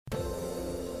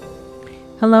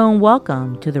Hello and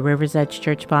welcome to the River's Edge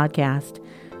Church podcast.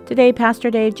 Today,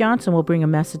 Pastor Dave Johnson will bring a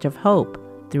message of hope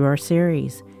through our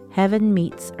series, Heaven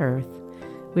Meets Earth.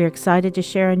 We are excited to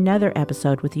share another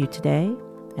episode with you today.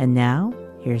 And now,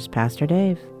 here's Pastor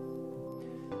Dave.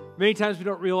 Many times we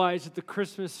don't realize that the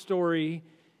Christmas story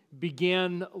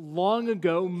began long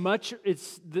ago.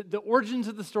 The origins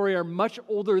of the story are much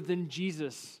older than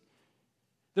Jesus.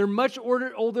 They're much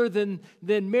older than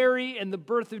Mary and the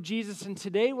birth of Jesus. And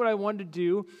today what I wanted to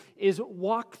do is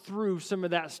walk through some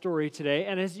of that story today.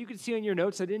 And as you can see on your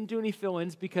notes, I didn't do any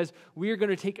fill-ins because we are going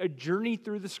to take a journey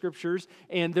through the scriptures.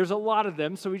 And there's a lot of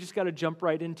them, so we just got to jump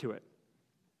right into it.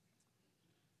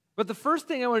 But the first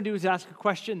thing I want to do is ask a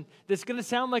question that's going to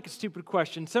sound like a stupid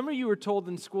question. Some of you were told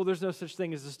in school there's no such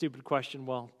thing as a stupid question.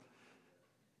 Well,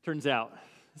 turns out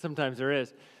sometimes there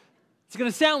is. It's going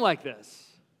to sound like this.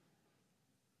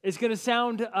 It's going to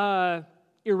sound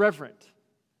irreverent,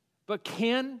 but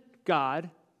can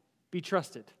God be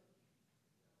trusted?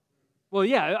 Well,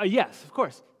 yes, of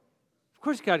course. Of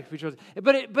course God can be trusted.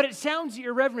 But it sounds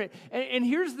irreverent. And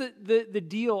here's the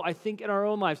deal, I think, in our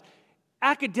own lives.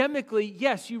 Academically,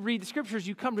 yes, you read the scriptures,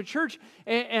 you come to church,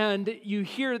 and you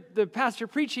hear the pastor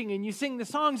preaching, and you sing the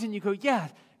songs, and you go, yeah,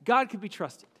 God can be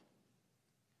trusted.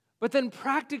 But then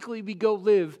practically we go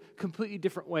live completely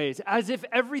different ways, as if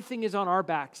everything is on our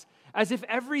backs, as if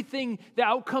everything, the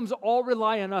outcomes all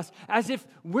rely on us, as if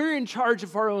we're in charge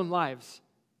of our own lives.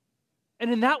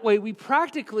 And in that way, we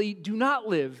practically do not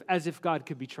live as if God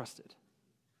could be trusted.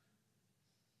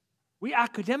 We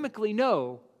academically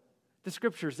know the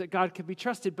scriptures that God can be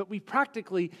trusted, but we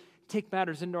practically take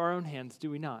matters into our own hands,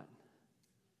 do we not?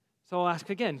 So I'll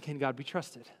ask again, can God be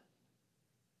trusted?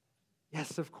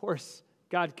 Yes, of course.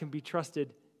 God can be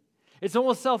trusted. It's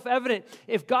almost self-evident.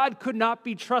 If God could not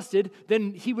be trusted,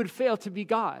 then he would fail to be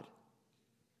God.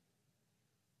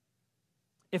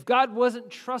 If God wasn't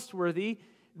trustworthy,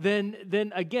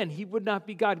 then again, he would not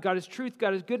be God. God is truth,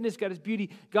 God is goodness, God is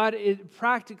beauty. God is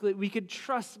practically, we could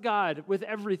trust God with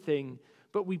everything,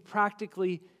 but we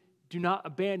practically do not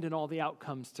abandon all the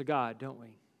outcomes to God, don't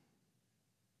we?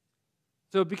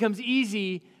 So it becomes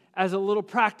easy as a little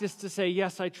practice to say,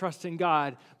 yes, I trust in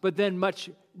God, but then much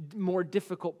more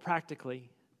difficult practically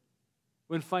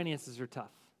when finances are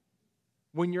tough,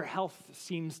 when your health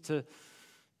seems to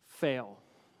fail,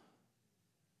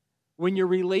 when your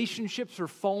relationships are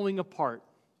falling apart,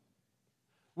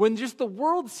 when just the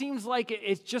world seems like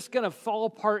it's just going to fall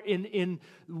apart in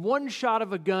one shot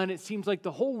of a gun. It seems like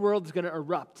the whole world's going to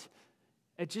erupt.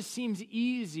 It just seems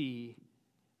easy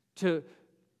to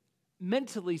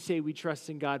mentally say we trust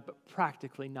in God, but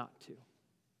practically not to.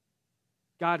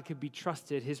 God can be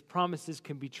trusted. His promises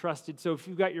can be trusted. So if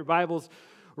you've got your Bibles,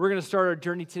 we're going to start our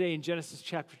journey today in Genesis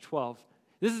chapter 12.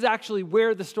 This is actually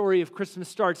where the story of Christmas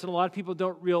starts, and a lot of people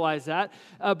don't realize that.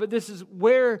 But this is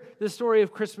where the story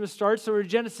of Christmas starts. So we're in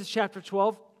Genesis chapter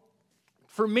 12.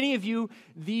 For many of you,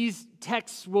 these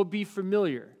texts will be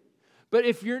familiar. But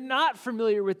if you're not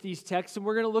familiar with these texts, and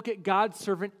we're going to look at God's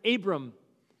servant Abram.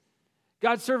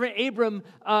 God's servant Abram,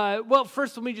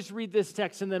 first let me just read this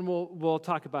text and then we'll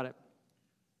talk about it.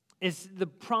 It's the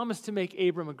promise to make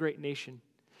Abram a great nation.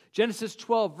 Genesis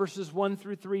 12, verses 1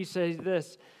 through 3 says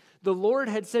this: the Lord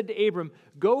had said to Abram,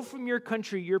 go from your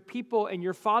country, your people, and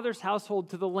your father's household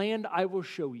to the land I will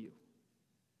show you.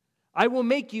 I will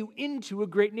make you into a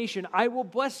great nation. I will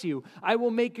bless you. I will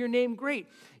make your name great,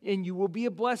 and you will be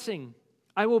a blessing.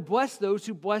 I will bless those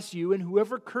who bless you, and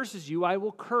whoever curses you, I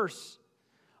will curse.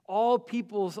 All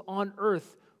peoples on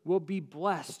earth will be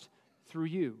blessed through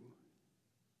you.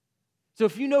 So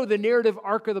if you know the narrative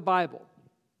arc of the Bible,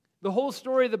 the whole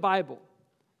story of the Bible,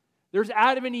 there's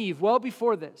Adam and Eve well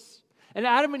before this. And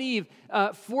Adam and Eve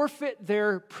forfeit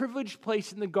their privileged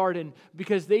place in the garden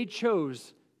because they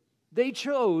chose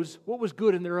what was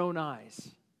good in their own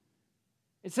eyes.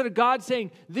 Instead of God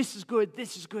saying, this is good,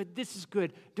 this is good, this is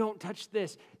good, don't touch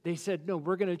this, they said, no,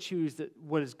 we're going to choose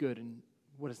what is good and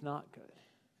what is not good.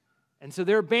 And so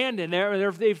they're abandoned.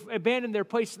 They've abandoned their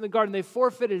place in the garden. They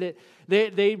forfeited it.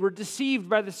 They were deceived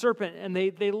by the serpent, and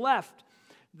they left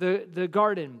the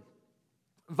garden.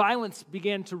 Violence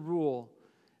began to rule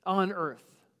on earth,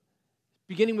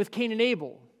 beginning with Cain and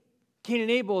Abel. Cain and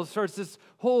Abel starts this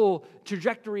whole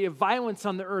trajectory of violence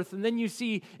on the earth. And then you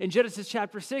see in Genesis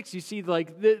chapter 6, you see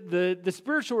like the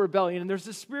spiritual rebellion, and there's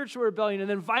the spiritual rebellion, and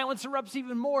then violence erupts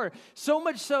even more. So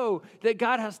much so that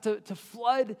God has to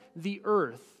flood the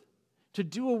earth to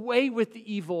do away with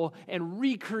the evil and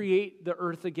recreate the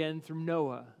earth again through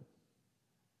Noah.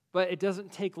 But it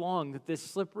doesn't take long that this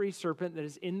slippery serpent that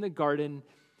is in the garden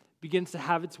begins to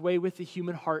have its way with the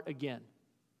human heart again.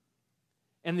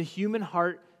 And the human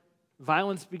heart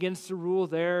Violence begins to rule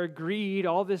there, greed,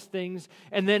 all these things.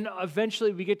 And then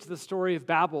eventually we get to the story of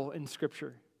Babel in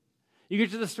Scripture. You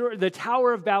get to the story, the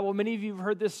Tower of Babel. Many of you have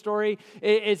heard this story.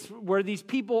 It's where these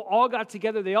people all got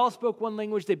together. They all spoke one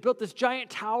language. They built this giant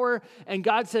tower, and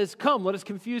God says, come, let us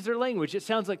confuse their language. It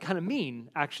sounds like kind of mean,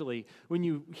 actually, when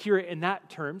you hear it in that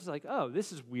terms. Like, oh,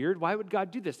 this is weird. Why would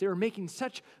God do this? They were making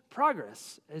such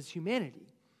progress as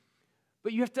humanity.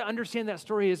 But you have to understand that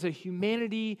story as a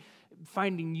humanity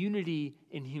finding unity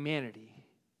in humanity,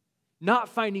 not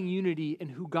finding unity in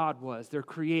who God was, their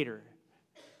creator.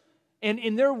 And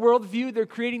in their worldview, they're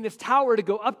creating this tower to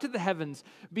go up to the heavens,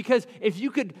 because if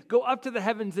you could go up to the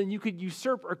heavens, then you could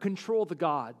usurp or control the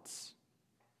gods.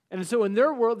 And so in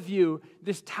their worldview,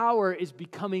 this tower is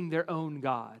becoming their own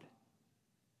God.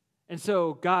 And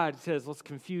so God says, let's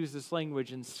confuse this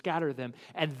language and scatter them.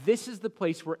 And this is the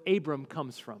place where Abram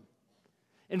comes from.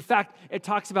 In fact, it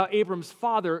talks about Abram's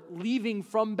father leaving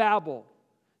from Babel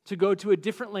to go to a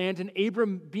different land, and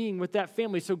Abram being with that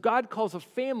family. So God calls a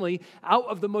family out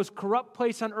of the most corrupt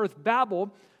place on earth,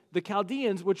 Babel, the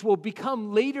Chaldeans, which will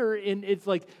become later in, it's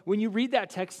like, when you read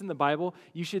that text in the Bible,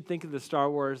 you should think of the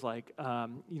Star Wars, like,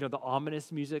 the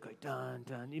ominous music, like, dun,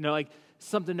 dun, like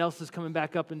something else is coming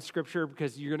back up in Scripture,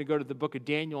 because you're going to go to the book of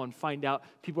Daniel and find out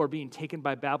people are being taken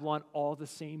by Babylon, all the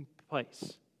same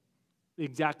place. The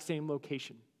exact same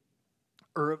location.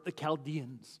 Ur of the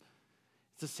Chaldeans.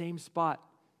 It's the same spot.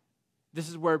 This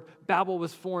is where Babel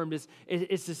was formed.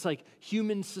 It's this like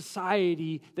human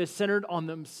society that's centered on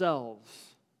themselves.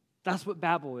 That's what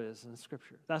Babel is in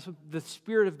Scripture. That's what the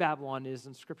spirit of Babylon is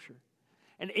in Scripture.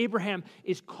 And Abraham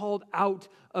is called out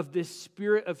of this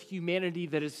spirit of humanity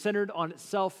that is centered on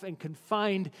itself and can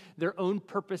find their own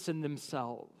purpose in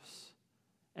themselves.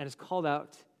 And is called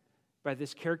out by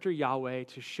this character Yahweh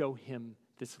to show him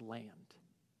this land.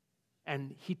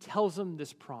 And he tells him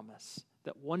this promise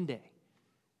that one day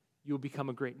you will become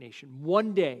a great nation.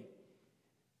 One day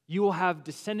you will have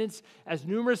descendants as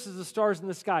numerous as the stars in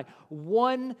the sky.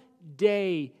 One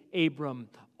day, Abram,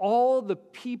 all the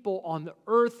people on the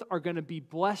earth are going to be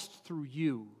blessed through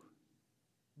you.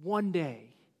 One day.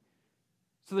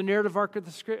 So the narrative arc of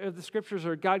the Scriptures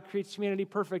are God creates humanity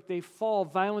perfect. They fall.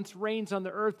 Violence reigns on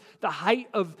the earth. The height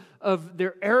of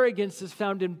their arrogance is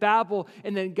found in Babel.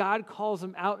 And then God calls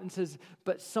them out and says,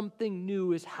 but something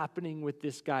new is happening with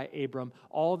this guy, Abram.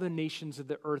 All the nations of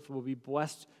the earth will be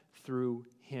blessed through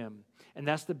him. And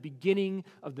that's the beginning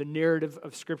of the narrative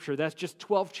of Scripture. That's just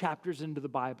 12 chapters into the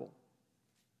Bible.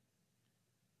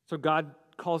 So God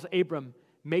calls Abram,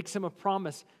 makes him a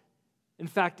promise. In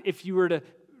fact, if you were to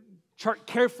chart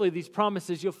carefully these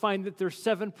promises, you'll find that there's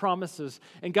 7 promises.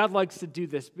 And God likes to do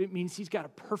this. It means he's got a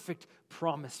perfect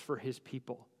promise for his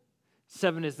people.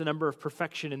 7 is the number of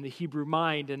perfection in the Hebrew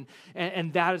mind.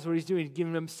 And that is what he's doing. He's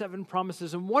giving them 7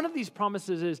 promises. And one of these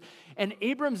promises is, and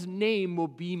Abram's name will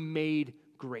be made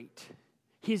great.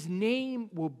 His name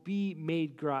will be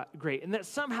made great. And that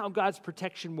somehow God's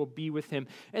protection will be with him.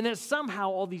 And that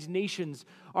somehow all these nations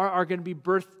are going to be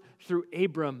birthed through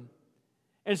Abram.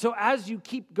 And so as you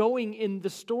keep going in the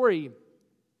story,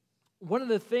 one of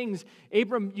the things,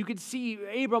 you could see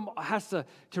Abram has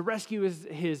to rescue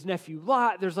his nephew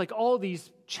Lot. There's like all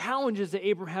these challenges that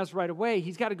Abram has right away.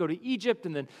 He's got to go to Egypt,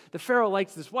 and then the Pharaoh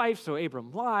likes his wife, so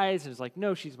Abram lies and is like,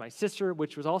 no, she's my sister,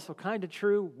 which was also kind of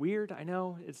true. Weird, I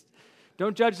know.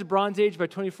 Don't judge the Bronze Age by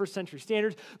 21st century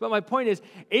standards. But my point is,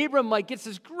 Abram gets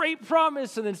this great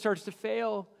promise and then starts to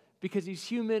fail. Because he's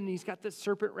human, and he's got this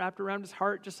serpent wrapped around his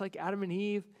heart, just like Adam and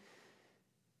Eve.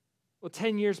 Well,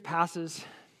 10 years passes.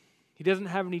 He doesn't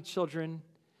have any children.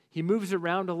 He moves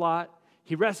around a lot.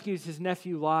 He rescues his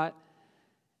nephew Lot.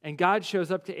 And God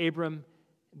shows up to Abram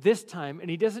this time,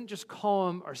 and he doesn't just call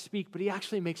him or speak, but he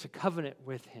actually makes a covenant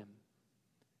with him.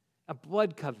 A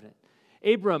blood covenant.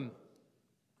 Abram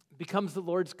becomes the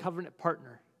Lord's covenant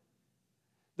partner.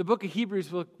 The book of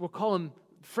Hebrews will call him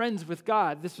friends with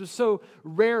God. This was so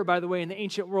rare, by the way, in the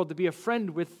ancient world to be a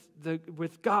friend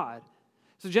with God.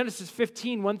 So Genesis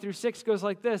 15, 1 through 6 goes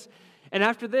like this. And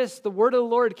after this, the word of the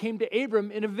Lord came to Abram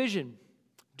in a vision.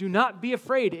 Do not be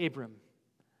afraid, Abram.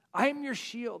 I am your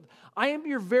shield. I am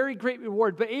your very great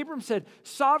reward. But Abram said,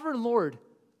 Sovereign Lord,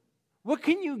 what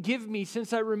can you give me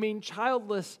since I remain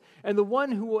childless, and the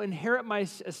one who will inherit my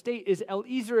estate is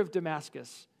Eliezer of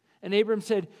Damascus? And Abram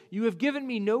said, you have given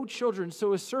me no children,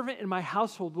 so a servant in my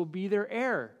household will be their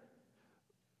heir.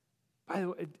 By the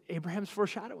way, Abraham's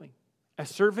foreshadowing. A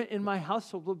servant in my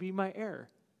household will be my heir.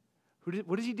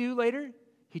 What does he do later?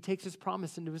 He takes his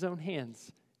promise into his own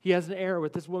hands. He has an heir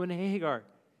with this woman Hagar.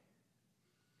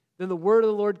 Then the word of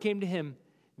the Lord came to him,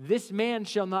 this man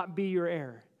shall not be your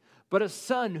heir, but a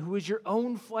son who is your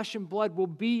own flesh and blood will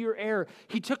be your heir.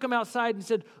 He took him outside and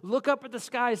said, look up at the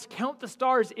skies, count the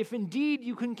stars, if indeed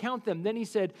you can count them. Then he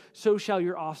said, so shall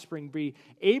your offspring be.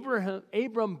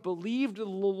 Abram believed the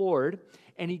Lord,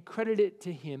 and he credited it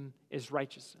to him as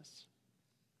righteousness.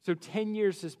 So 10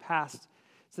 years has passed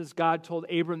since God told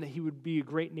Abram that he would be a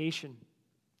great nation.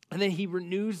 And then he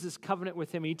renews this covenant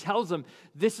with him. He tells him,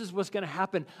 this is what's going to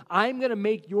happen. I'm going to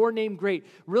make your name great.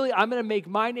 Really, I'm going to make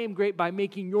my name great by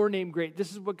making your name great.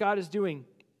 This is what God is doing.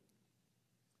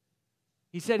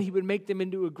 He said he would make them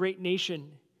into a great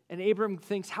nation. And Abram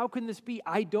thinks, how can this be?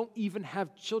 I don't even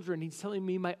have children. He's telling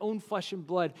me my own flesh and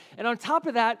blood. And on top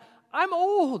of that, I'm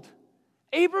old.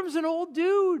 Abram's an old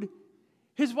dude.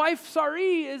 His wife,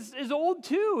 Sarai, is old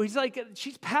too. He's like,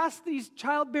 she's past these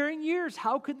childbearing years.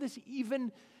 How could this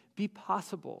even be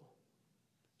possible?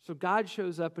 So God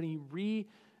shows up and he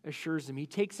reassures him. He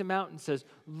takes him out and says,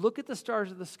 look at the stars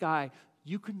of the sky.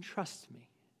 You can trust me.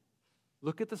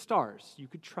 Look at the stars. You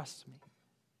could trust me.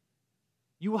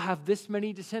 You will have this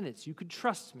many descendants. You could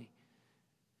trust me.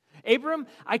 Abram,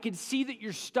 I can see that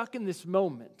you're stuck in this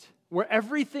moment where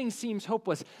everything seems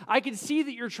hopeless. I can see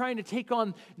that you're trying to take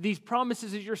on these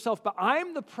promises as yourself, but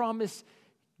I'm the promise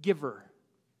giver.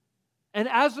 And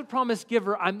as the promise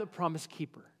giver, I'm the promise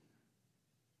keeper.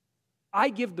 I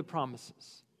give the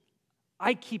promises.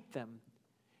 I keep them.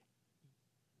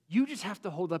 You just have to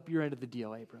hold up your end of the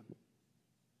deal, Abram.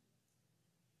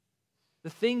 The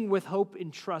thing with hope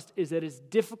and trust is that it's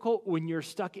difficult when you're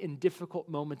stuck in difficult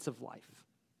moments of life.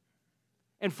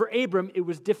 And for Abram, it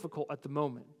was difficult at the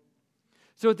moment.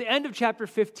 So at the end of chapter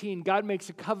 15, God makes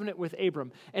a covenant with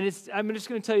Abram. And I'm just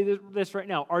going to tell you this right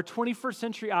now. Our 21st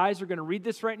century eyes are going to read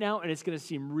this right now, and it's going to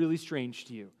seem really strange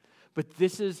to you. But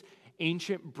this is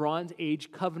ancient Bronze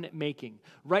Age covenant making.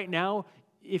 Right now,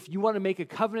 if you want to make a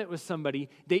covenant with somebody,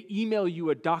 they email you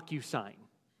a DocuSign.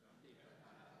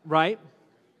 Right?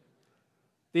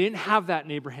 They didn't have that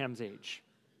in Abraham's age.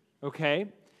 Okay?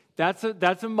 That's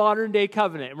a modern day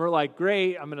covenant. And we're like,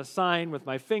 great, I'm going to sign with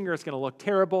my finger. It's going to look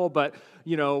terrible, but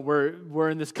we're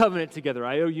in this covenant together.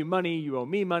 I owe you money, you owe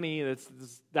me money.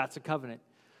 That's a covenant.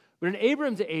 But in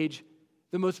Abraham's age,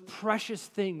 the most precious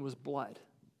thing was blood.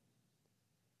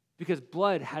 Because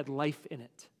blood had life in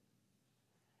it.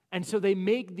 And so they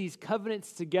make these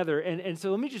covenants together. And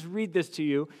so let me just read this to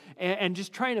you and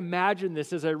just try and imagine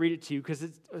this as I read it to you because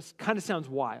it kind of sounds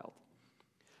wild.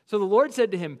 So the Lord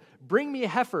said to him, bring me a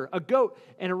heifer, a goat,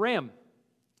 and a ram,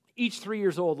 each 3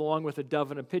 years old, along with a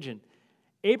dove and a pigeon.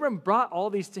 Abram brought all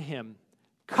these to him,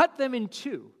 cut them in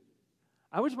two.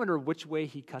 I always wonder which way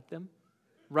he cut them,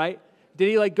 right? Did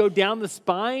he go down the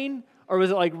spine or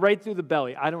was it right through the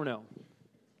belly? I don't know.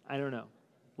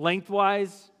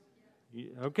 Lengthwise?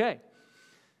 Okay.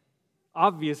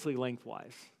 Obviously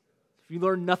lengthwise. If you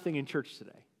learn nothing in church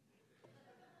today,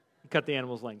 you cut the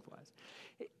animals lengthwise.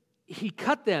 He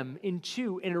cut them in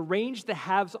two and arranged the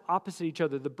halves opposite each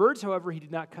other. The birds, however, he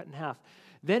did not cut in half.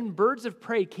 Then birds of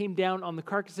prey came down on the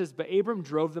carcasses, but Abram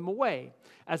drove them away.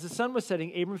 As the sun was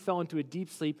setting, Abram fell into a deep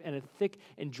sleep, and a thick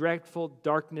and dreadful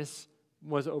darkness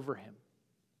was over him.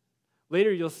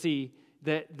 Later you'll see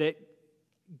that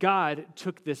God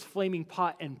took this flaming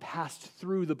pot and passed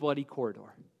through the bloody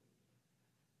corridor.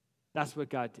 That's what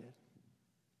God did.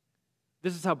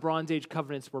 This is how Bronze Age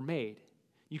covenants were made.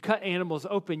 You cut animals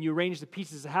open, you arrange the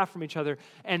pieces half from each other,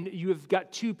 and you have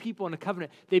got two people in a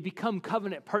covenant. They become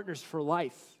covenant partners for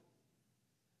life.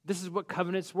 This is what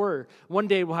covenants were. One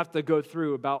day we'll have to go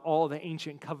through about all the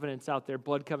ancient covenants out there,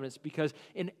 blood covenants, because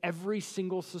in every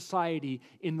single society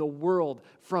in the world,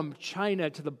 from China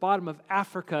to the bottom of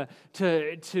Africa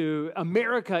to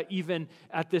America even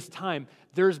at this time,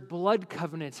 there's blood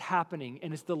covenants happening,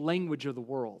 and it's the language of the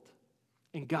world.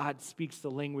 And God speaks the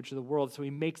language of the world, so he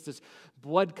makes this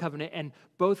blood covenant, and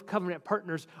both covenant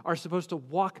partners are supposed to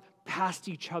walk past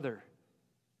each other.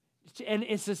 And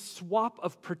it's a swap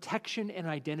of protection and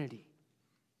identity.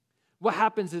 What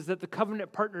happens is that the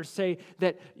covenant partners say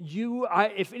that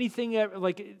if anything,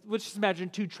 let's just imagine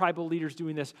two tribal leaders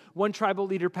doing this. One tribal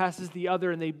leader passes the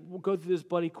other and they go through this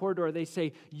bloody corridor. They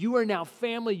say, you are now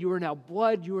family, you are now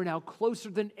blood, you are now closer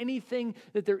than anything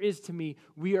that there is to me.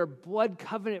 We are blood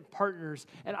covenant partners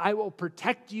and I will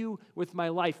protect you with my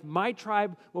life. My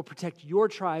tribe will protect your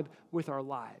tribe with our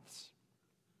lives.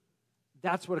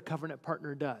 That's what a covenant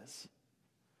partner does.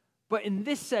 But in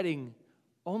this setting,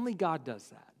 only God does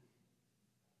that.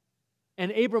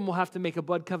 And Abram will have to make a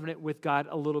blood covenant with God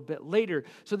a little bit later.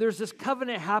 So there's this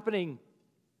covenant happening.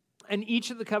 And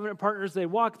each of the covenant partners, they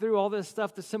walk through all this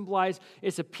stuff to symbolize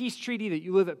it's a peace treaty, that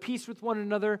you live at peace with one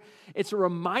another. It's a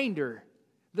reminder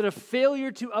that a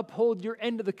failure to uphold your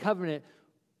end of the covenant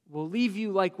will leave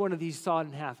you like one of these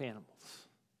sawed-in-half animals.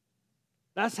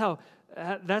 You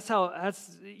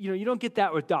don't get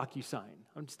that with DocuSign.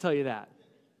 I'll just tell you that.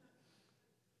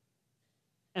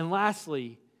 And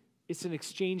lastly, it's an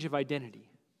exchange of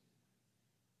identity.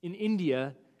 In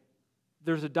India,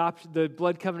 the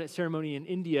blood covenant ceremony in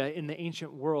India in the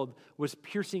ancient world was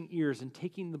piercing ears and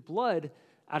taking the blood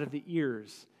out of the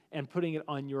ears and putting it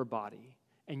on your body.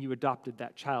 And you adopted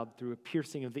that child through a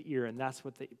piercing of the ear, and that's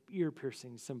what the ear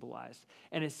piercing symbolized.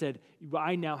 And it said,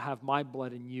 I now have my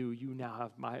blood in you, you now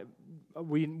have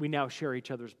we now share each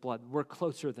other's blood. We're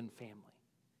closer than family.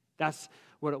 That's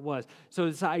what it was. So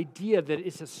this idea that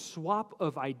it's a swap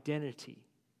of identity.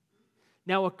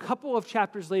 Now, a couple of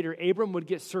chapters later, Abram would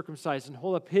get circumcised and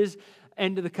hold up his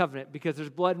end of the covenant because there's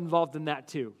blood involved in that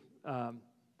too. Guys,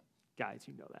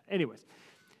 you know that. Anyways,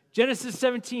 Genesis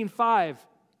 17:5.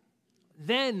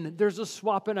 Then there's a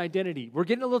swap in identity. We're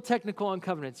getting a little technical on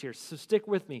covenants here, so stick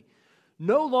with me.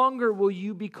 No longer will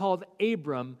you be called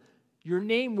Abram. Your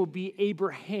name will be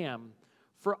Abraham,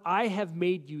 for I have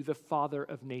made you the father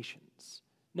of nations.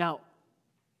 Now,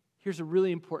 here's a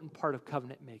really important part of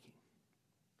covenant making.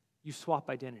 You swap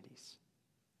identities.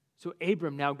 So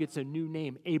Abram now gets a new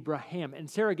name, Abraham, and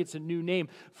Sarah gets a new name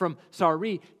from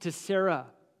Sarai to Sarah.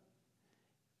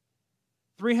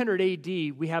 300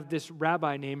 AD, we have this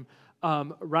rabbi named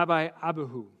Rabbi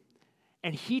Abihu,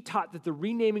 and he taught that the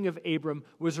renaming of Abram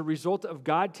was a result of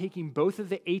God taking both of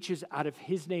the H's out of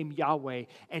his name Yahweh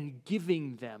and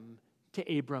giving them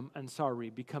to Abram and Sarai,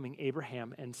 becoming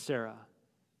Abraham and Sarah.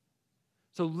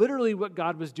 So literally what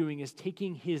God was doing is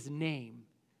taking his name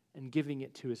and giving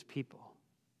it to his people.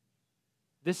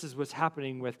 This is what's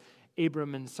happening with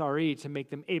Abram and Sarai to make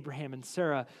them Abraham and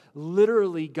Sarah.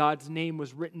 Literally, God's name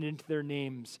was written into their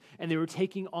names, and they were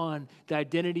taking on the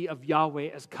identity of Yahweh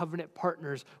as covenant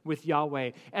partners with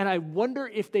Yahweh. And I wonder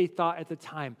if they thought at the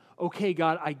time, okay,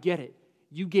 God, I get it.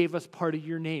 You gave us part of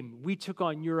your name. We took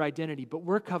on your identity, but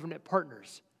we're covenant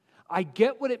partners. I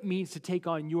get what it means to take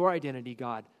on your identity,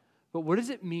 God, but what does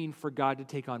it mean for God to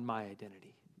take on my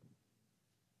identity?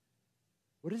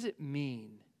 What does it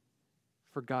mean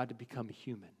for God to become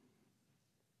human?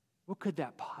 What could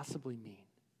that possibly mean?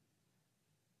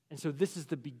 And so this is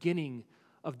the beginning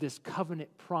of this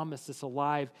covenant promise that's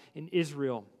alive in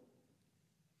Israel.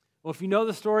 Well, if you know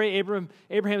the story,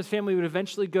 Abraham's family would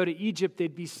eventually go to Egypt.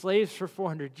 They'd be slaves for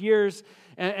 400 years.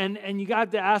 And you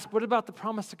got to ask, what about the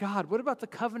promise of God? What about the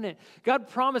covenant? God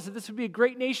promised that this would be a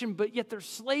great nation, but yet they're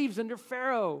slaves under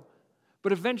Pharaoh.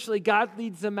 But eventually God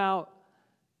leads them out.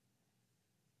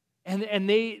 And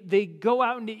they go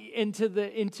out into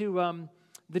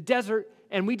the desert,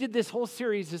 and we did this whole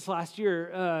series this last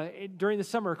year during the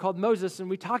summer called Moses, and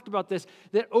we talked about this,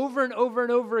 that over and over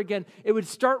and over again, it would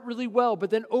start really well, but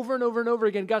then over and over and over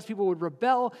again, God's people would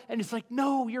rebel, and it's like,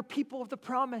 no, you're people of the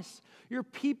promise. You're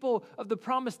people of the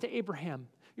promise to Abraham.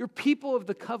 You're people of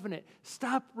the covenant.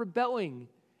 Stop rebelling.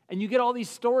 And you get all these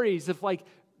stories of like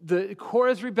the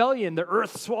Korah's rebellion, the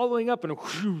earth swallowing up and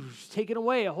whoosh, taking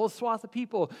away a whole swath of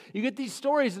people. You get these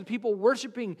stories of people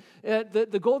worshiping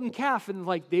the golden calf, and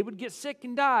like they would get sick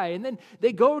and die. And then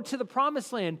they go to the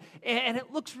promised land, and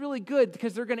it looks really good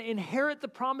because they're going to inherit the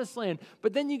promised land.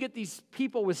 But then you get these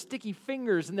people with sticky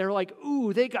fingers, and they're like,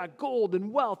 ooh, they got gold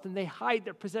and wealth, and they hide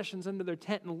their possessions under their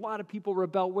tent, and a lot of people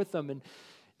rebel with them, and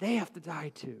they have to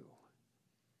die too.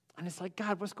 And it's like,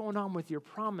 God, what's going on with your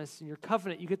promise and your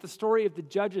covenant? You get the story of the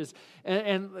judges.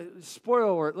 And spoiler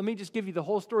alert, let me just give you the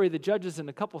whole story of the judges in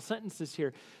a couple sentences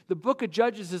here. The book of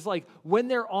Judges is like, when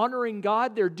they're honoring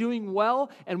God, they're doing well.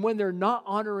 And when they're not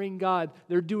honoring God,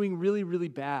 they're doing really, really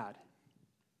bad.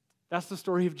 That's the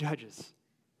story of Judges.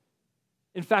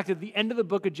 In fact, at the end of the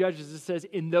book of Judges, it says,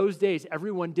 in those days,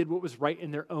 everyone did what was right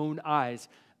in their own eyes.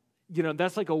 You know,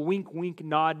 that's like a wink, wink,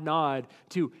 nod, nod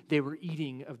to they were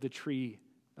eating of the tree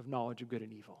of knowledge of good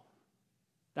and evil.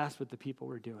 That's what the people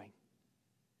were doing.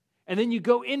 And then you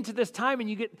go into this time and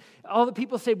you get all the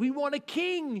people say, we want a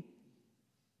king.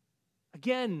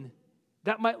 Again,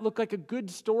 that might look like a good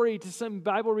story to some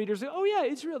Bible readers. Oh yeah,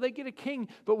 Israel, they get a king.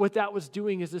 But what that was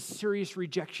doing is a serious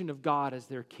rejection of God as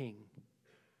their king.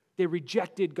 They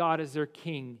rejected God as their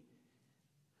king.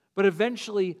 But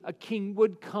eventually, a king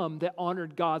would come that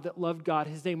honored God, that loved God.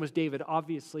 His name was David,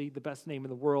 obviously the best name in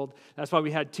the world. That's why we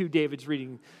had two Davids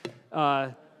reading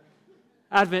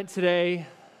Advent today.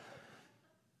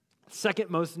 Second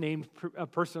most named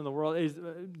person in the world is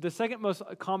the second most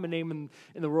common name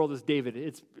in the world is David.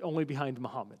 It's only behind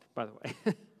Muhammad, by the way.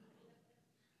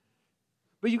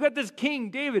 But you got this king,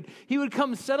 David. He would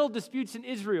come settle disputes in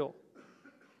Israel.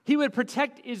 He would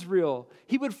protect Israel.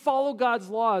 He would follow God's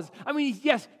laws. I mean,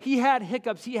 yes, he had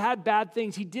hiccups. He had bad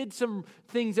things. He did some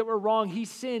things that were wrong. He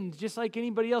sinned just like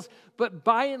anybody else. But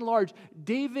by and large,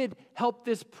 David helped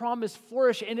this promise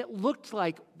flourish. And it looked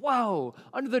like, wow,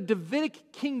 under the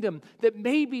Davidic kingdom, that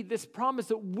maybe this promise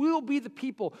that we'll be the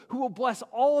people who will bless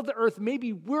all of the earth,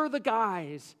 maybe we're the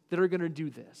guys that are going to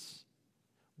do this.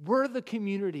 We're the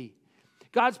community.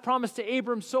 God's promise to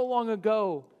Abram so long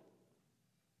ago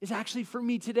is actually for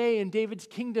me today in David's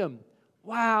kingdom.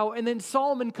 Wow. And then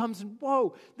Solomon comes and,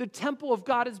 whoa, the temple of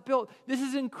God is built. This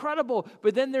is incredible.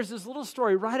 But then there's this little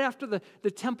story right after the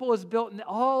temple is built and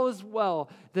all is well,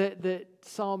 that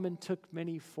Solomon took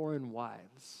many foreign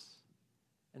wives.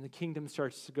 And the kingdom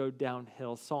starts to go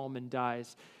downhill. Solomon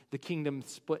dies. The kingdom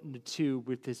split into two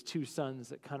with his two sons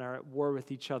that kind of are at war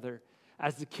with each other.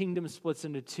 As the kingdom splits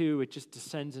into two, it just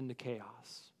descends into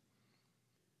chaos.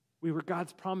 We were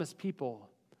God's promised people,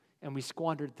 and we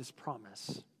squandered this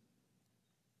promise.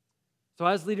 So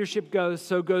as leadership goes,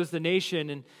 so goes the nation,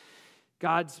 and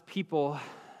God's people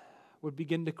would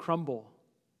begin to crumble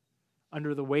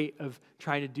under the weight of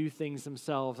trying to do things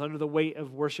themselves, under the weight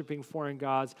of worshiping foreign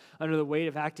gods, under the weight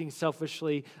of acting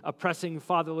selfishly, oppressing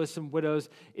fatherless and widows.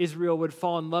 Israel would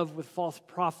fall in love with false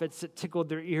prophets that tickled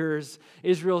their ears.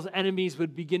 Israel's enemies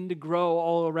would begin to grow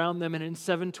all around them. And in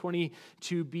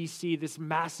 722 BC, this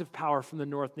massive power from the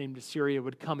north named Assyria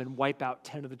would come and wipe out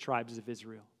 10 of the tribes of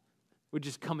Israel, would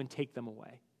just come and take them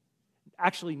away,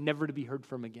 actually never to be heard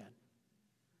from again.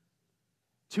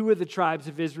 2 of the tribes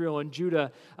of Israel and Judah,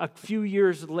 a few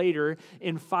years later,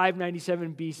 in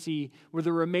 597 BC, were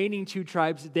the remaining 2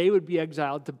 tribes. They would be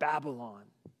exiled to Babylon,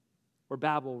 where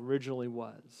Babel originally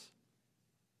was.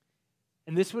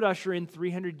 And this would usher in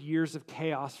 300 years of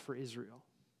chaos for Israel.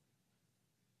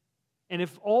 And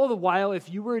if all the while, if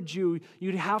you were a Jew,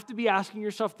 you'd have to be asking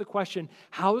yourself the question,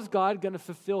 how is God going to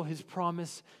fulfill his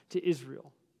promise to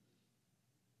Israel?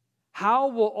 How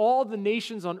will all the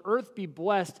nations on earth be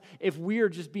blessed if we are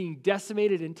just being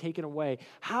decimated and taken away?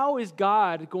 How is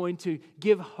God going to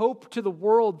give hope to the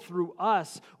world through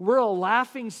us? We're a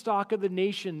laughing stock of the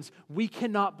nations. We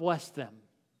cannot bless them.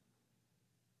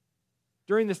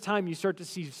 During this time, you start to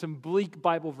see some bleak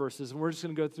Bible verses, and we're just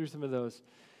going to go through some of those.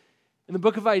 In the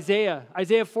book of Isaiah,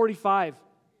 Isaiah 45,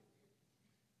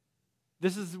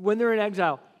 this is when they're in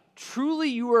exile. Truly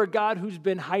you are a God who's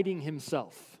been hiding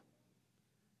himself,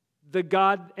 the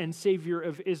God and Savior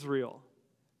of Israel.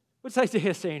 What's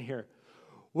Isaiah saying here?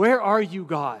 Where are you,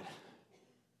 God?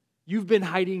 You've been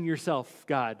hiding yourself,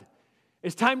 God.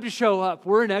 It's time to show up.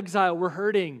 We're in exile. We're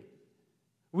hurting.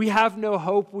 We have no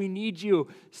hope. We need you.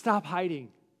 Stop hiding.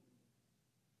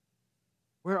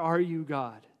 Where are you,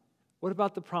 God? What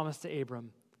about the promise to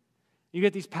Abram? You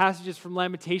get these passages from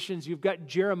Lamentations. You've got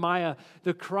Jeremiah,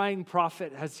 the crying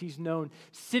prophet, as he's known,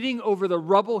 sitting over the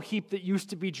rubble heap that used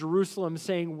to be Jerusalem,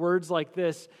 saying words like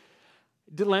this.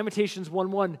 Lamentations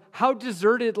 1:1, how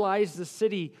deserted lies the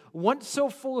city, once so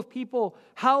full of people,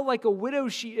 how like a widow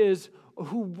she is,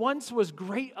 who once was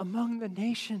great among the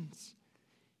nations.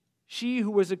 She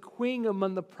who was a queen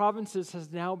among the provinces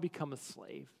has now become a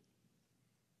slave.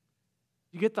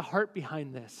 You get the heart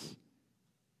behind this.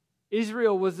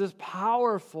 Israel was this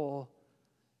powerful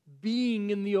being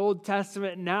in the Old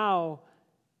Testament, now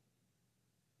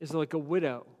is like a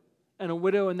widow. And a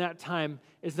widow in that time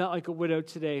is not like a widow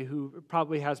today who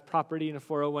probably has property in a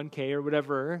 401k or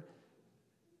whatever.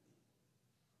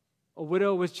 A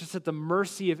widow was just at the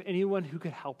mercy of anyone who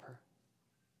could help her.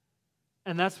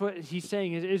 And that's what he's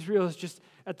saying, is Israel is just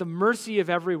at the mercy of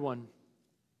everyone.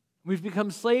 We've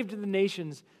become slave to the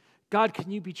nations. God, can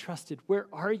you be trusted? Where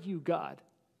are you, God?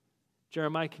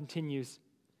 Jeremiah continues,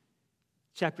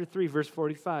 chapter 3, verse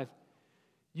 45.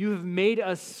 You have made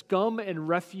us scum and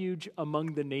refuge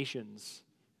among the nations.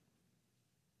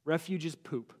 Refuge is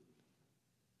poop.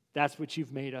 That's what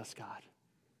you've made us, God.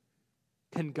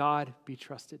 Can God be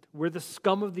trusted? We're the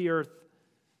scum of the earth.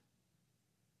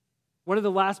 One of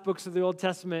the last books of the Old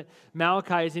Testament,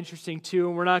 Malachi, is interesting too,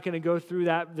 and we're not going to go through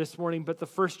that this morning, but the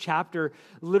first chapter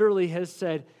literally has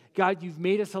said, God, you've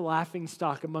made us a laughing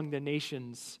stock among the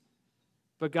nations.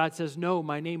 But God says, no,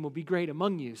 my name will be great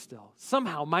among you still.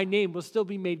 Somehow my name will still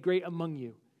be made great among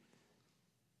you.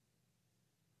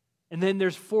 And then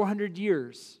there's 400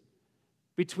 years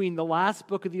between the last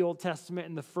book of the Old Testament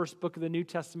and the first book of the New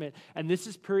Testament. And this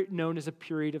is known as a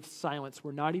period of silence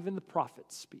where not even the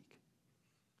prophets speak.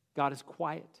 God is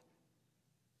quiet.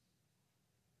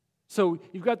 So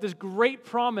you've got this great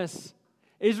promise.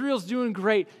 Israel's doing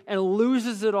great and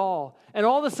loses it all. And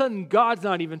all of a sudden, God's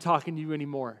not even talking to you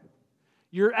anymore.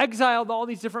 You're exiled to all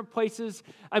these different places.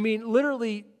 I mean,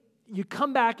 literally, you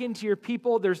come back into your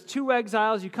people. There's 2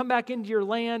 exiles. You come back into your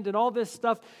land and all this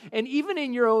stuff. And even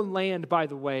in your own land, by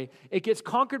the way, it gets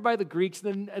conquered by the Greeks.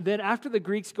 Then after the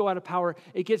Greeks go out of power,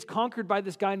 it gets conquered by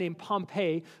this guy named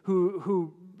Pompey,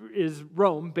 who is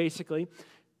Rome, basically.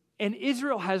 And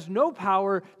Israel has no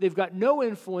power. They've got no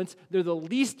influence. They're the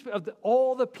least of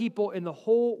all the people in the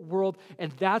whole world.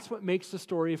 And that's what makes the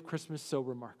story of Christmas so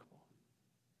remarkable.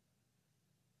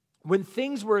 When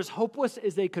things were as hopeless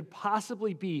as they could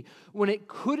possibly be, when it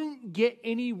couldn't get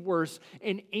any worse,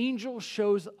 an angel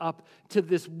shows up to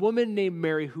this woman named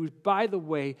Mary, who, by the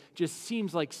way, just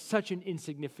seems like such an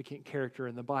insignificant character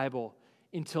in the Bible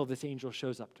until this angel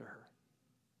shows up to her.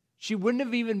 She wouldn't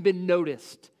have even been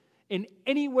noticed in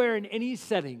anywhere, in any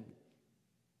setting,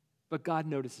 but God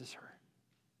notices her.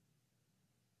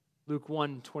 Luke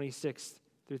 1:26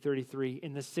 through 33,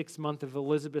 in the 6th month of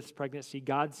Elizabeth's pregnancy,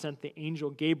 God sent the angel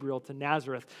Gabriel to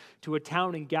Nazareth, to a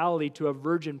town in Galilee, to a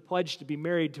virgin pledged to be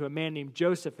married to a man named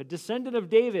Joseph, a descendant of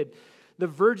David. The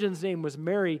virgin's name was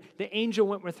Mary. The angel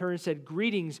went with her and said,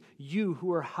 "Greetings, you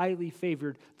who are highly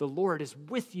favored. The Lord is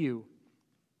with you."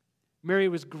 Mary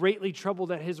was greatly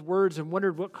troubled at his words and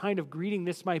wondered what kind of greeting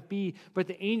this might be. But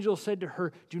the angel said to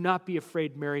her, "Do not be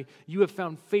afraid, Mary. You have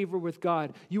found favor with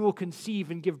God. You will conceive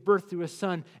and give birth to a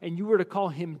son, and you are to call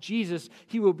him Jesus.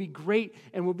 He will be great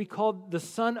and will be called the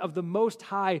Son of the Most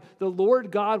High. The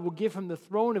Lord God will give him the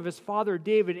throne of his father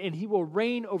David, and he will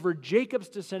reign over Jacob's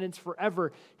descendants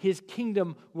forever. His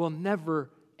kingdom will never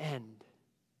end."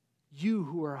 You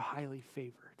who are highly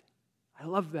favored. I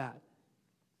love that.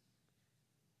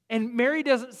 And Mary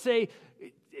doesn't say,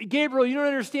 "Gabriel, you don't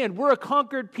understand. We're a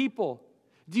conquered people.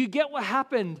 Do you get what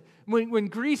happened when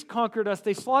Greece conquered us?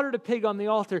 They slaughtered a pig on the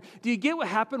altar. Do you get what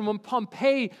happened when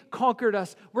Pompey conquered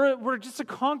us? We're just a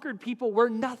conquered people. We're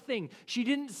nothing." She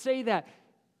didn't say that.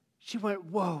 She went,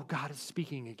 "Whoa, God is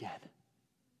speaking again."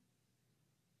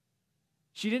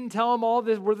 She didn't tell him all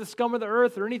this, we're the scum of the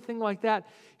earth or anything like that.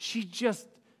 She just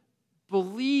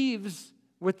believes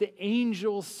what the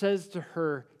angel says to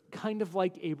her, kind of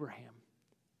like Abraham.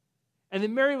 And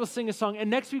then Mary will sing a song. And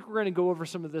next week, we're going to go over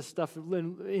some of this stuff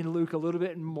in Luke a little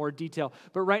bit in more detail.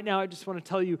 But right now, I just want to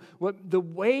tell you the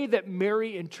way that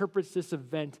Mary interprets this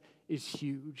event is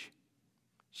huge.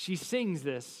 She sings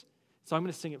this. So I'm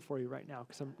going to sing it for you right now.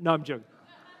 I'm joking.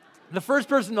 The first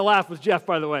person to laugh was Jeff,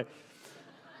 by the way.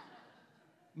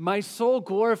 "My soul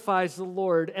glorifies the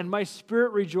Lord, and my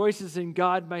spirit rejoices in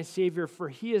God, my Savior, for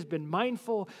he has been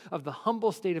mindful of the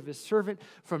humble state of his servant.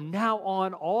 From now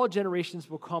on, all generations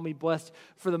will call me blessed,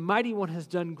 for the Mighty One has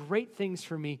done great things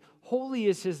for me. Holy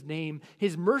is his name.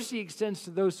 His mercy extends to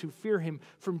those who fear him.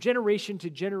 From generation to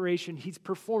generation, he's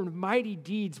performed mighty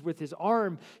deeds with his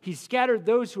arm. He's scattered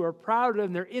those who are proud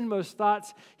in their inmost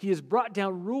thoughts. He has brought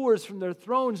down rulers from their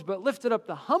thrones, but lifted up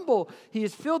the humble. He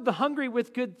has filled the hungry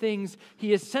with good things.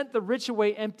 He has sent the rich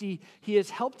away empty. He has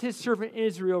helped his servant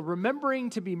Israel, remembering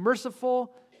to be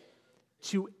merciful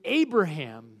to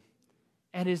Abraham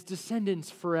and his descendants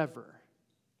forever,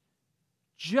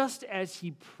 just as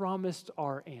he promised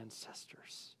our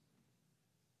ancestors."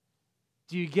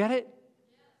 Do you get it?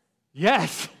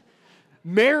 Yes.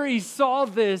 Mary saw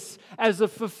this as a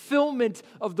fulfillment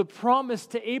of the promise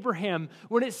to Abraham.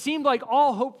 When it seemed like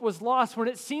all hope was lost, when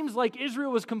it seems like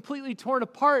Israel was completely torn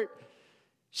apart,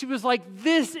 she was like,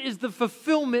 this is the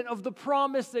fulfillment of the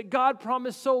promise that God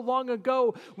promised so long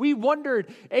ago. We wondered,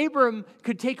 Abram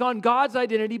could take on God's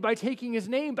identity by taking his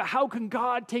name, but how can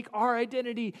God take our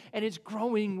identity? And it's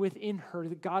growing within her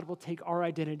that God will take our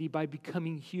identity by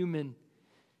becoming human,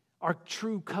 our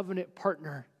true covenant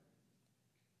partner.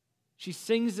 She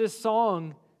sings this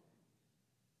song,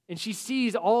 and she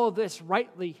sees all of this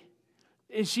rightly.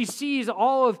 And she sees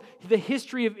all of the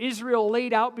history of Israel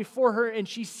laid out before her, and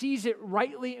she sees it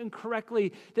rightly and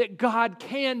correctly that God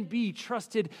can be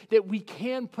trusted, that we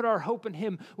can put our hope in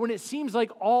him. When it seems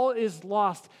like all is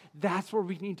lost, that's where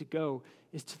we need to go,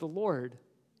 is to the Lord.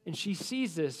 And she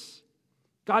sees this.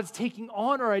 God's taking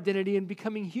on our identity and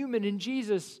becoming human in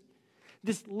Jesus.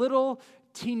 This little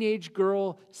teenage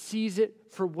girl sees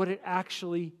it for what it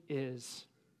actually is.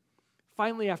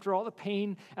 Finally, after all the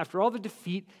pain, after all the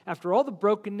defeat, after all the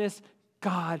brokenness,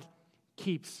 God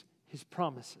keeps his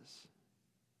promises.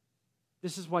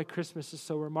 This is why Christmas is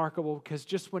so remarkable, because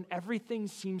just when everything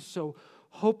seems so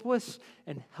hopeless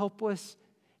and helpless,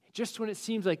 just when it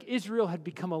seems like Israel had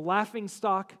become a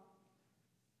laughingstock,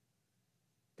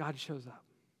 God shows up.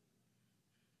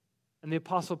 And the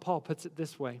Apostle Paul puts it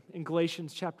this way in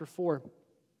Galatians chapter 4,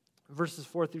 verses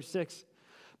 4 through 6.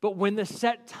 "But when the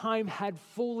set time had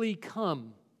fully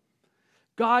come,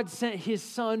 God sent his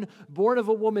Son, born of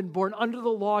a woman, born under the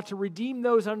law, to redeem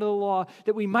those under the law,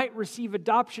 that we might receive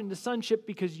adoption to sonship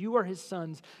because you are his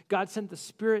sons. God sent the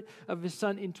Spirit of his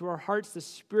Son into our hearts, the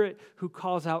Spirit who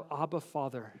calls out, Abba,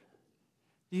 Father.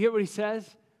 You get what he says?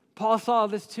 Paul saw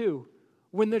this too.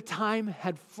 When the time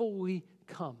had fully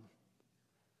come.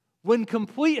 When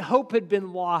complete hope had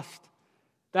been lost,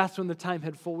 that's when the time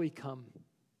had fully come.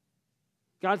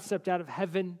 God stepped out of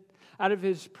heaven, out of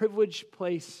his privileged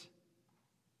place.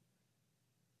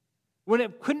 When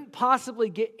it couldn't possibly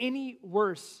get any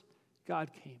worse, God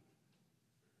came.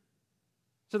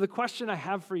 So the question I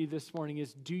have for you this morning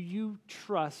is, do you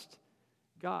trust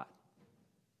God?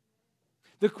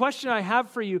 The question I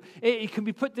have for you, it can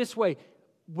be put this way: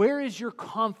 where is your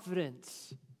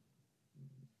confidence?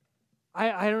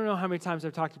 I don't know how many times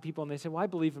I've talked to people and they say, well, I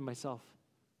believe in myself.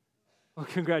 Well,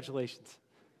 congratulations.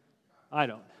 I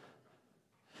don't.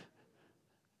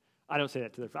 I don't say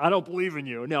that to them. I don't believe in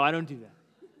you. No, I don't do that.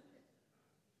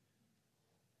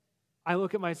 I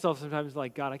look at myself sometimes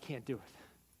like, God, I can't do it.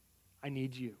 I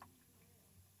need you.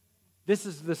 This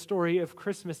is the story of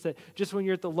Christmas, that just when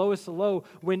you're at the lowest of low,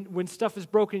 when stuff is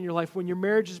broken in your life, when your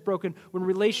marriage is broken, when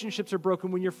relationships are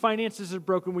broken, when your finances are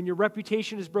broken, when your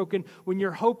reputation is broken, when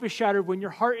your hope is shattered, when your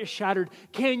heart is shattered,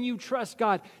 can you trust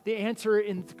God? The answer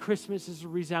in Christmas is a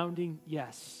resounding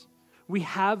yes. We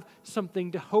have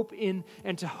something to hope in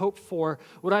and to hope for.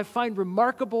 What I find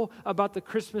remarkable about the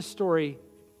Christmas story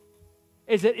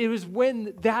is that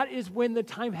that is when the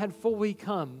time had fully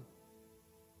come.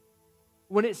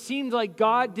 When it seemed like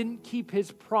God didn't keep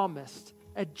his promise,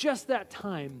 at just that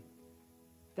time,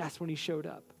 that's when he showed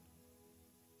up.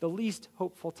 The least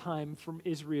hopeful time from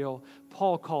Israel,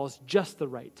 Paul calls just the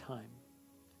right time.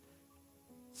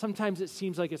 Sometimes it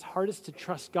seems like it's hardest to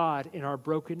trust God in our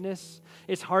brokenness.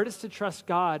 It's hardest to trust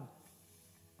God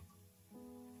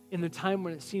in the time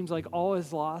when it seems like all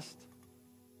is lost.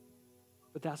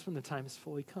 But that's when the time has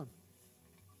fully come.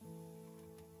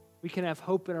 We can have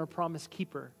hope in our promise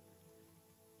keeper.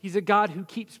 He's a God who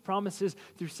keeps promises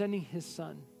through sending his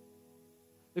Son.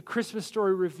 The Christmas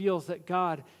story reveals that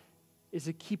God is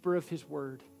a keeper of his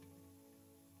word.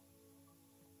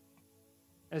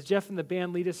 As Jeff and the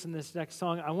band lead us in this next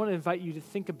song, I want to invite you to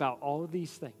think about all of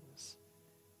these things.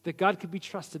 That God could be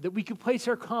trusted, that we could place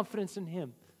our confidence in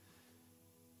him.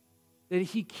 That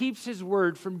he keeps his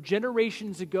word from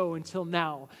generations ago until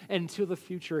now and until the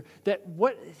future. That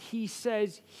what he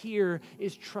says here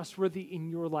is trustworthy in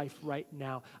your life right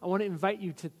now. I want to invite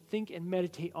you to think and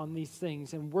meditate on these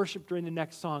things and worship during the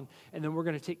next song. And then we're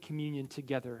going to take communion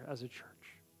together as a church.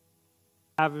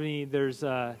 There's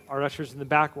our ushers in the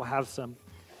back will have some.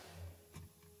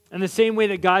 In the same way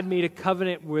that God made a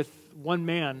covenant with one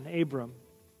man, Abram,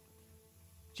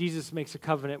 Jesus makes a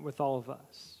covenant with all of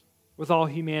us, with all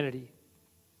humanity.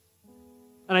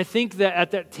 And I think that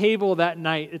at that table that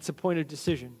night, it's a point of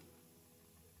decision.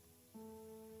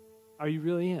 Are you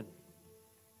really in?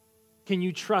 Can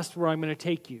you trust where I'm going to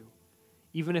take you,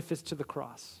 even if it's to the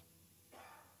cross?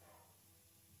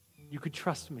 You could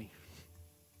trust me.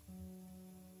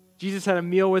 Jesus had a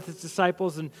meal with his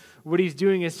disciples, and what he's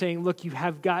doing is saying, look, you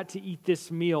have got to eat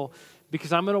this meal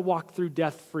because I'm going to walk through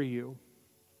death for you.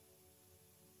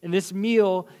 And this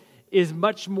meal is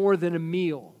much more than a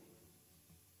meal.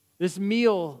 This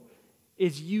meal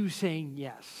is you saying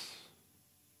yes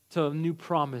to a new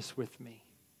promise with me.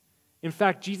 In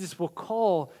fact, Jesus will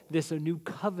call this a new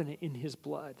covenant in his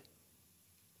blood.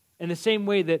 In the same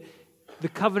way that the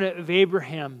covenant of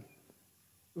Abraham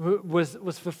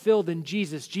was fulfilled in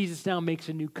Jesus, Jesus now makes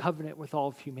a new covenant with all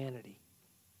of humanity.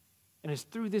 And it's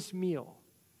through this meal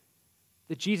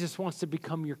that Jesus wants to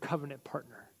become your covenant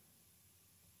partner.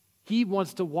 He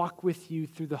wants to walk with you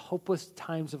through the hopeless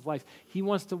times of life. He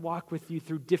wants to walk with you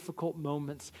through difficult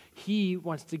moments. He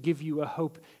wants to give you a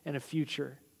hope and a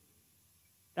future.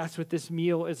 That's what this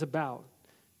meal is about.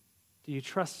 Do you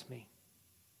trust me?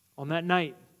 On that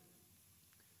night,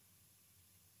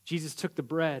 Jesus took the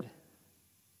bread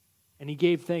and he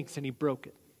gave thanks and he broke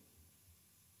it.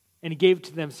 And he gave it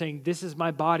to them saying, this is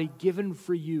my body given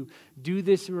for you. Do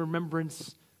this in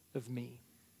remembrance of me.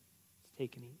 Let's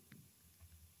take and eat.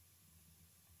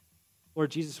 Lord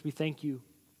Jesus, we thank you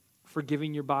for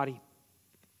giving your body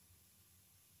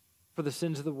for the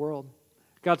sins of the world.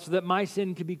 God, so that my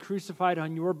sin could be crucified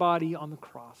on your body on the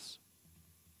cross.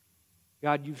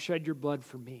 God, you've shed your blood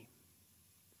for me.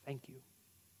 Thank you.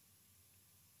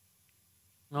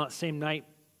 On that same night,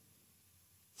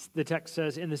 the text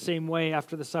says, in the same way,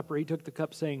 after the supper, he took the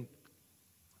cup saying,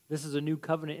 this is a new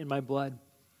covenant in my blood,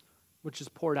 which is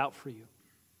poured out for you.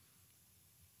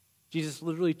 Jesus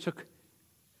literally took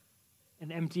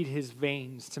and emptied his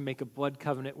veins to make a blood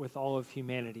covenant with all of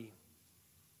humanity.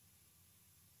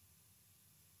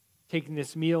 Taking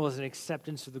this meal as an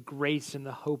acceptance of the grace and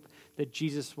the hope that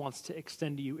Jesus wants to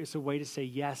extend to you is a way to say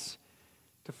yes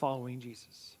to following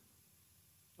Jesus.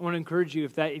 I want to encourage you,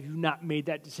 if you've not made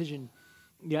that decision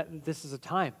yet, this is a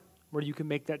time where you can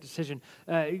make that decision.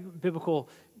 Biblical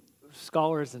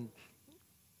scholars and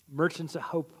merchants of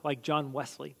hope like John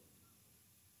Wesley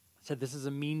said this is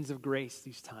a means of grace,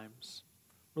 these times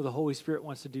where the Holy Spirit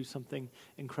wants to do something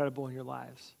incredible in your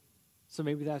lives. So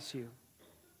maybe that's you.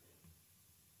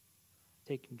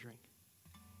 Take and drink.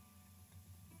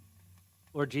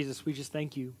 Lord Jesus, we just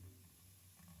thank you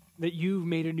that you've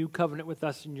made a new covenant with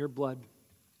us in your blood,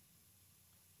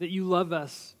 that you love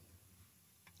us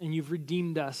and you've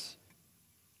redeemed us.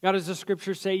 God, as the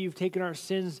scriptures say, you've taken our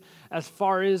sins as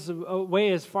far as from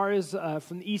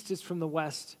the east as from the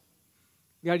west.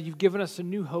 God, you've given us a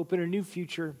new hope and a new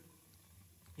future.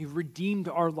 You've redeemed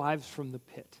our lives from the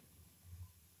pit.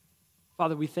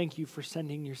 Father, we thank you for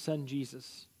sending your son,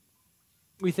 Jesus.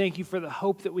 We thank you for the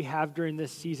hope that we have during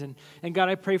this season. And God,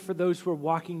 I pray for those who are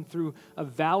walking through a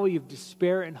valley of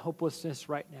despair and hopelessness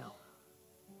right now.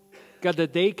 God,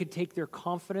 that they could take their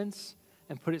confidence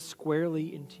and put it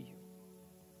squarely into you.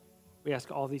 We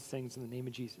ask all these things in the name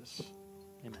of Jesus.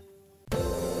 Amen.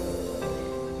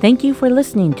 Thank you for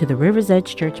listening to the River's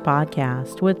Edge Church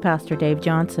podcast with Pastor Dave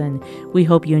Johnson. We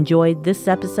hope you enjoyed this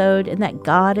episode and that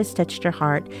God has touched your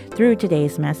heart through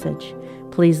today's message.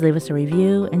 Please leave us a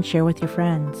review and share with your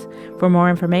friends. For more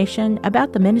information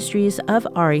about the ministries of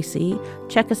REC,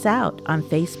 check us out on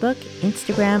Facebook,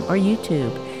 Instagram, or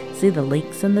YouTube. See the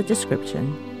links in the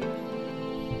description.